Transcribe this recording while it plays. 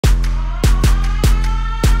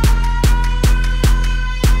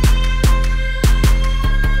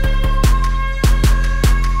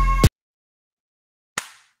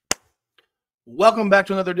Welcome back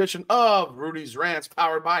to another edition of Rudy's Rants,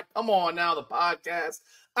 powered by Come On Now, the podcast.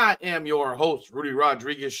 I am your host, Rudy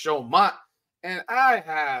Rodriguez Showmont, and I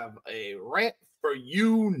have a rant for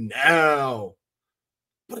you now.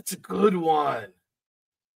 But it's a good one.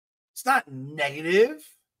 It's not negative,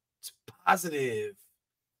 it's positive.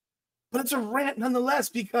 But it's a rant nonetheless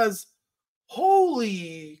because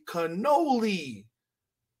holy cannoli.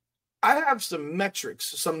 I have some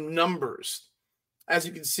metrics, some numbers. As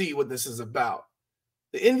you can see what this is about.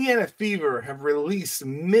 The Indiana Fever have released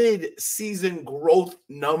mid-season growth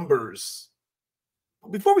numbers.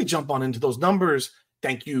 Before we jump on into those numbers,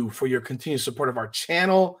 thank you for your continued support of our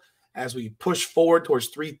channel as we push forward towards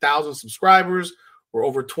 3,000 subscribers. We're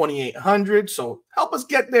over 2,800, so help us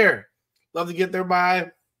get there. Love to get there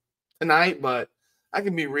by tonight, but I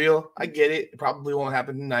can be real. I get it. It probably won't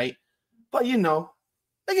happen tonight, but you know,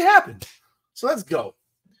 make it happen. So let's go.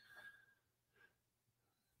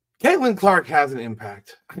 Caitlin Clark has an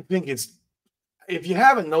impact. I think it's, if you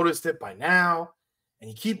haven't noticed it by now, and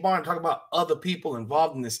you keep on talking about other people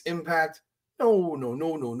involved in this impact, no.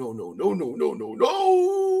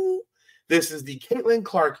 This is the Caitlin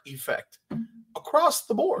Clark effect across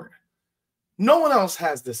the board. No one else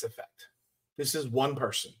has this effect. This is one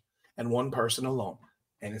person and one person alone.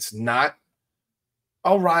 And it's not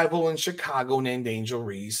a rival in Chicago named Angel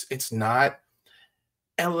Reese. It's not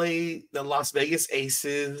LA, the Las Vegas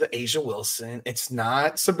Aces, Asia Wilson. It's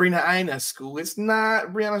not Sabrina Ionescu. It's not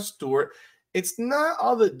Brianna Stewart. It's not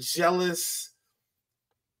all the jealous,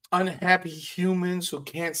 unhappy humans who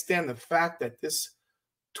can't stand the fact that this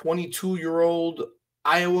 22-year-old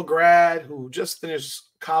Iowa grad who just finished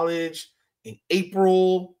college in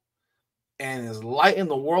April and is lighting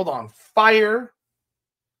the world on fire,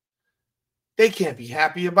 they can't be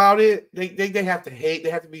happy about it. They have to hate.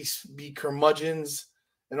 They have to be curmudgeons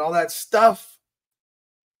and all that stuff.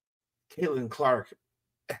 Caitlin Clark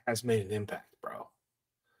has made an impact, bro.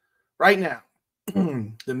 Right now,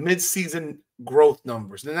 the mid-season growth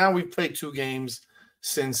numbers. And now we've played 2 games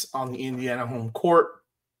since on the Indiana home court.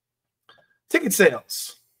 Ticket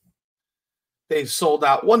sales. They've sold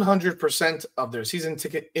out 100% of their season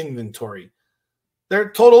ticket inventory. Their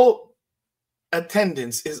total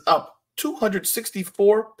attendance is up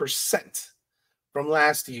 264% from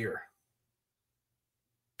last year.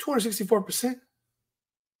 264%?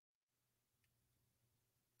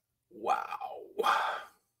 Wow.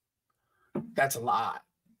 That's a lot.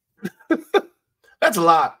 That's a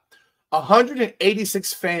lot.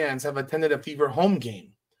 186 fans have attended a Fever home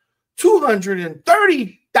game.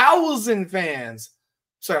 230,000 fans.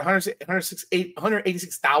 Sorry,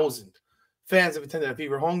 186,000 fans have attended a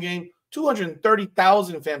Fever home game.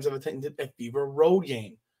 230,000 fans have attended a Fever road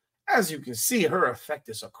game. As you can see, her effect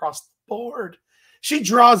is across the board. She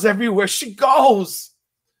draws everywhere she goes.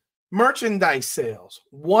 Merchandise sales,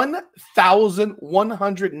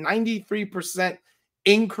 1,193%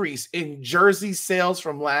 increase in jersey sales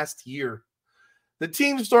from last year. The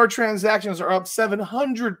team store transactions are up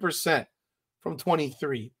 700% from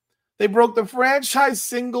 23. They broke the franchise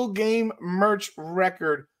single game merch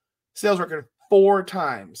record, sales record 4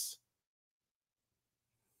 times.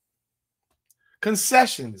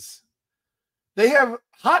 Concessions. They have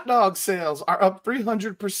hot dog sales are up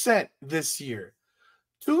 300% this year.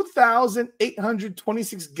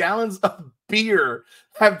 2,826 gallons of beer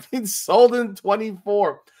have been sold in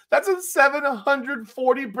 24. That's a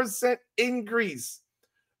 740% increase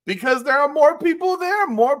because there are more people there.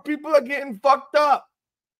 More people are getting fucked up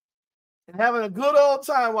and having a good old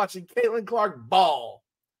time watching Caitlin Clark ball.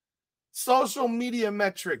 Social media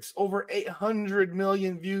metrics, over 800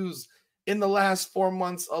 million views in the last 4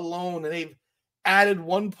 months alone, and they've added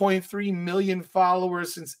 1.3 million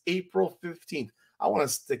followers since April 15th. I want to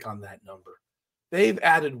stick on that number. They've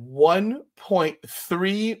added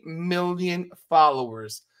 1.3 million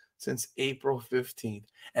followers since April 15th.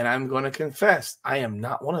 And I'm going to confess, I am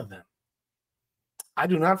not one of them. I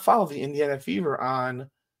do not follow the Indiana Fever on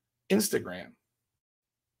Instagram.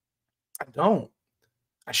 I don't.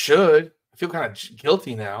 I should. I feel kind of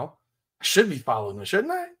guilty now. I should be following them,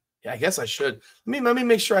 shouldn't I? Yeah, I guess I should. Let me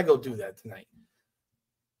make sure I go do that tonight.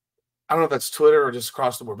 I don't know if that's Twitter or just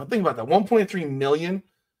across the board, but think about that. 1.3 million.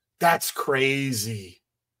 That's crazy.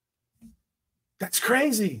 That's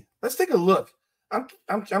crazy. Let's take a look. I'm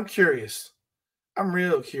curious. I'm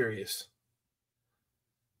real curious.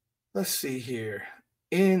 Let's see here.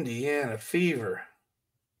 Indiana Fever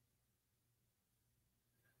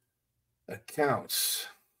accounts.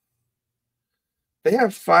 They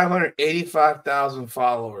have 585,000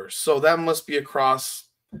 followers. So that must be across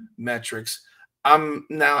metrics. I'm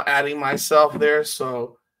now adding myself there.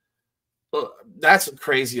 So Well, that's a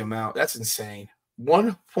crazy amount. That's insane.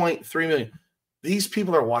 1.3 million. These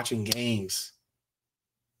people are watching games.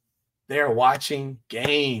 They are watching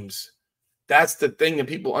games. That's the thing that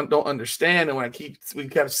people don't understand. And we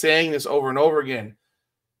kept saying this over and over again.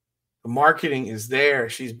 The marketing is there.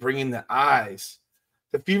 She's bringing the eyes.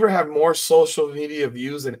 The Fever have more social media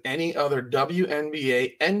views than any other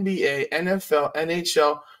WNBA, NBA, NFL,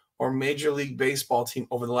 NHL, or Major League Baseball team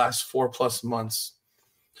over the last 4+ months.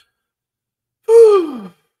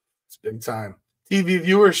 It's big time. TV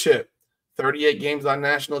viewership. 38 games on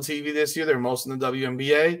national TV this year. They're most in the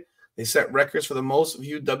WNBA. They set records for the most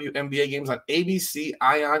viewed WNBA games on ABC,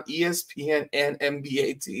 ION, ESPN, and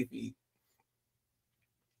NBA TV.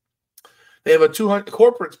 They have a 200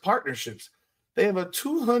 corporate partnerships. They have a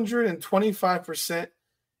 225%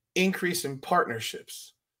 increase in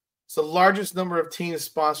partnerships. It's the largest number of team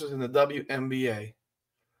sponsors in the WNBA.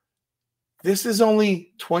 This is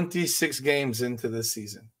only 26 games into this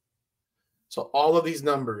season. So all of these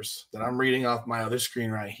numbers that I'm reading off my other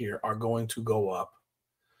screen right here are going to go up.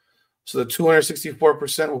 So the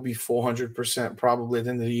 264% will be 400% probably at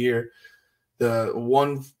the end of the year. The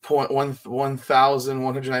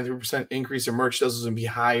 1,193% increase in merch sales will be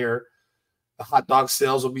higher. The hot dog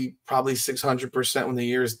sales will be probably 600% when the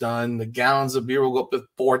year is done. The gallons of beer will go up to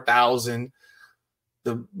 4,000.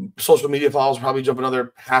 The social media followers will probably jump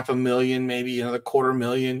another 500,000, maybe another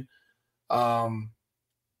 250,000.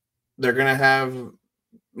 They're going to have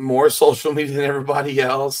more social media than everybody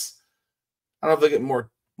else. I don't know if they get more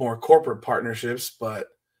corporate partnerships, but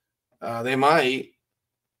they might.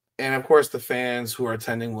 And, of course, the fans who are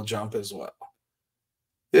attending will jump as well.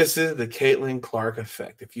 This is the Caitlin Clark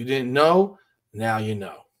effect. If you didn't know, now you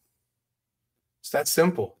know. It's that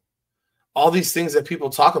simple. All these things that people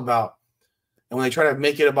talk about, and when they try to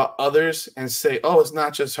make it about others and say, oh, it's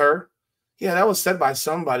not just her. Yeah, that was said by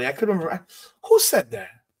somebody. I couldn't remember. Who said that?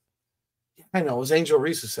 I know. It was Angel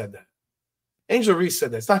Reese who said that. Angel Reese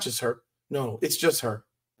said that. It's not just her. No, it's just her.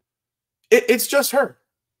 It's just her.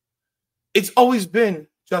 It's always been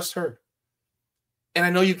just her. And I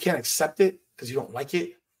know you can't accept it because you don't like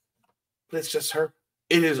it, but it's just her.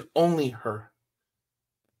 It is only her.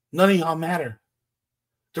 None of y'all matter.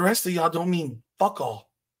 The rest of y'all don't mean fuck all.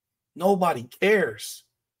 Nobody cares.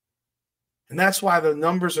 And that's why the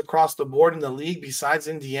numbers across the board in the league, besides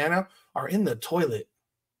Indiana, are in the toilet.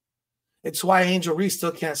 It's why Angel Reese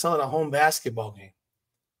still can't sell at a home basketball game.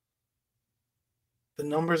 The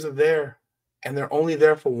numbers are there, and they're only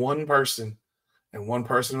there for one person and one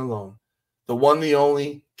person alone. The one, the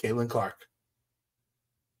only, Caitlin Clark.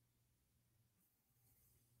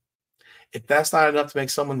 If that's not enough to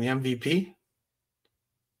make someone the MVP,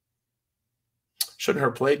 shouldn't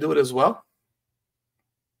her play do it as well?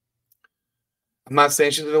 I'm not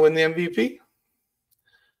saying she's going to win the MVP.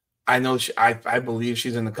 I know I believe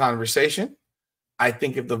she's in the conversation. I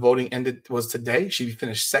think if the voting was today, she'd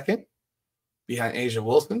finish second behind Asia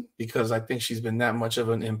Wilson because I think she's been that much of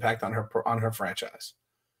an impact on her franchise.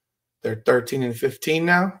 They're 13-15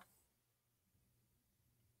 now.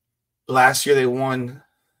 Last year they won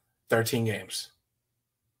 13 games.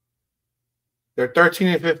 They're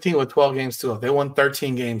 13-15 with 12 games to go. They won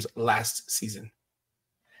 13 games last season.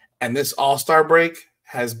 And this All-Star break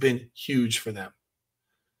has been huge for them.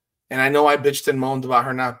 And I know I bitched and moaned about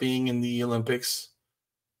her not being in the Olympics.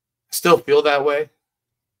 I still feel that way.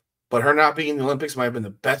 But her not being in the Olympics might have been the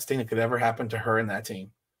best thing that could ever happen to her and that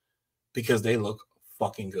team because they look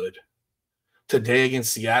fucking good. Today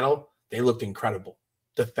against Seattle, they looked incredible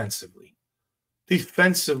defensively.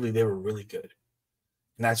 Defensively, they were really good.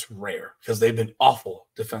 And that's rare because they've been awful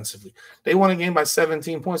defensively. They won a game by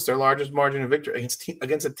 17 points, their largest margin of victory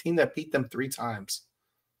against a team that beat them 3 times,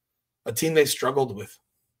 a team they struggled with.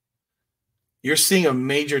 You're seeing a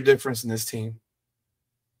major difference in this team.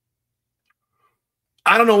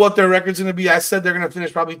 I don't know what their record's going to be. I said they're going to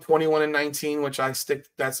finish probably 21-19, which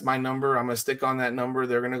that's my number. I'm going to stick on that number.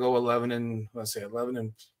 They're going to go 11 and 4,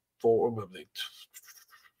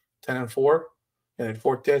 10-4. And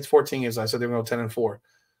it's 14 years. I said they're going to go 10-4.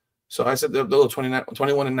 So I said they'll go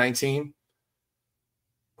 21-19.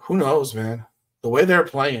 Who knows, man? The way they're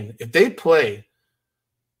playing, if they play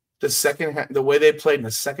the way they played in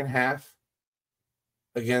the second half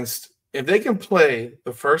if they can play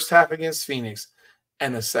the first half against Phoenix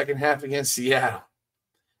and the second half against Seattle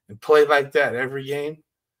and play like that every game,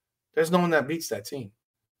 there's no one that beats that team.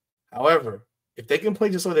 However, if they can play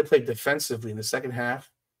just like they played defensively in the second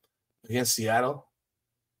half against Seattle,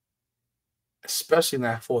 especially in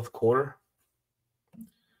that fourth quarter,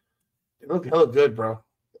 they look hella good, bro.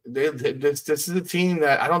 This is a team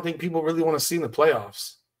that I don't think people really want to see in the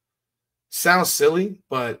playoffs. Sounds silly,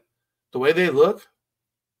 but the way they look,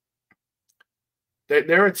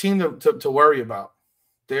 they're a team to worry about.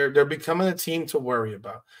 They're becoming a team to worry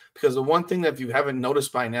about. Because the one thing that if you haven't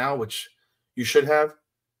noticed by now, which you should have,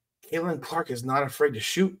 Caitlin Clark is not afraid to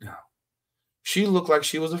shoot now. She looked like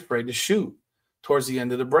she was afraid to shoot towards the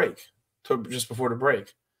end of the break, just before the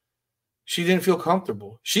break. She didn't feel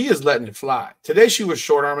comfortable. She is letting it fly. Today she was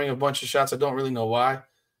short-arming a bunch of shots. I don't really know why.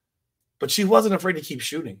 But she wasn't afraid to keep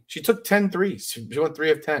shooting. She took 10 threes. She went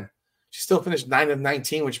 3 of 10. She still finished 9 of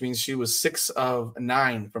 19, which means she was 6 of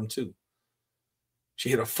 9 from 2. She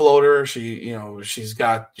hit a floater. She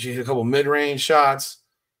hit a couple mid-range shots.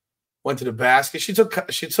 Went to the basket. She took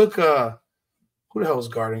who the hell was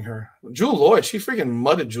guarding her? Jewel Lloyd. She freaking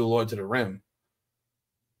mudded Jewel Lloyd to the rim.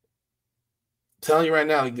 I'm telling you right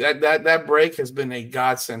now, that break has been a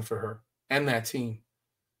godsend for her and that team.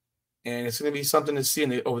 And it's going to be something to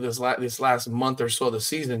see over this last month or so of the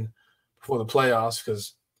season before the playoffs,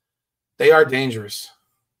 because they are dangerous.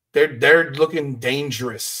 They're looking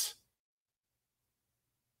dangerous.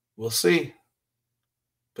 We'll see.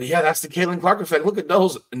 But yeah, that's the Caitlin Clark effect. Look at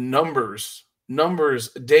those numbers.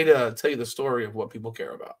 Data tell you the story of what people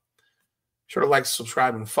care about. Sure to like,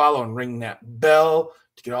 subscribe, and follow, and ring that bell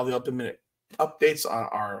to get all the up-to-minute updates on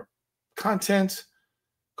our content.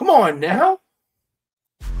 Come on now.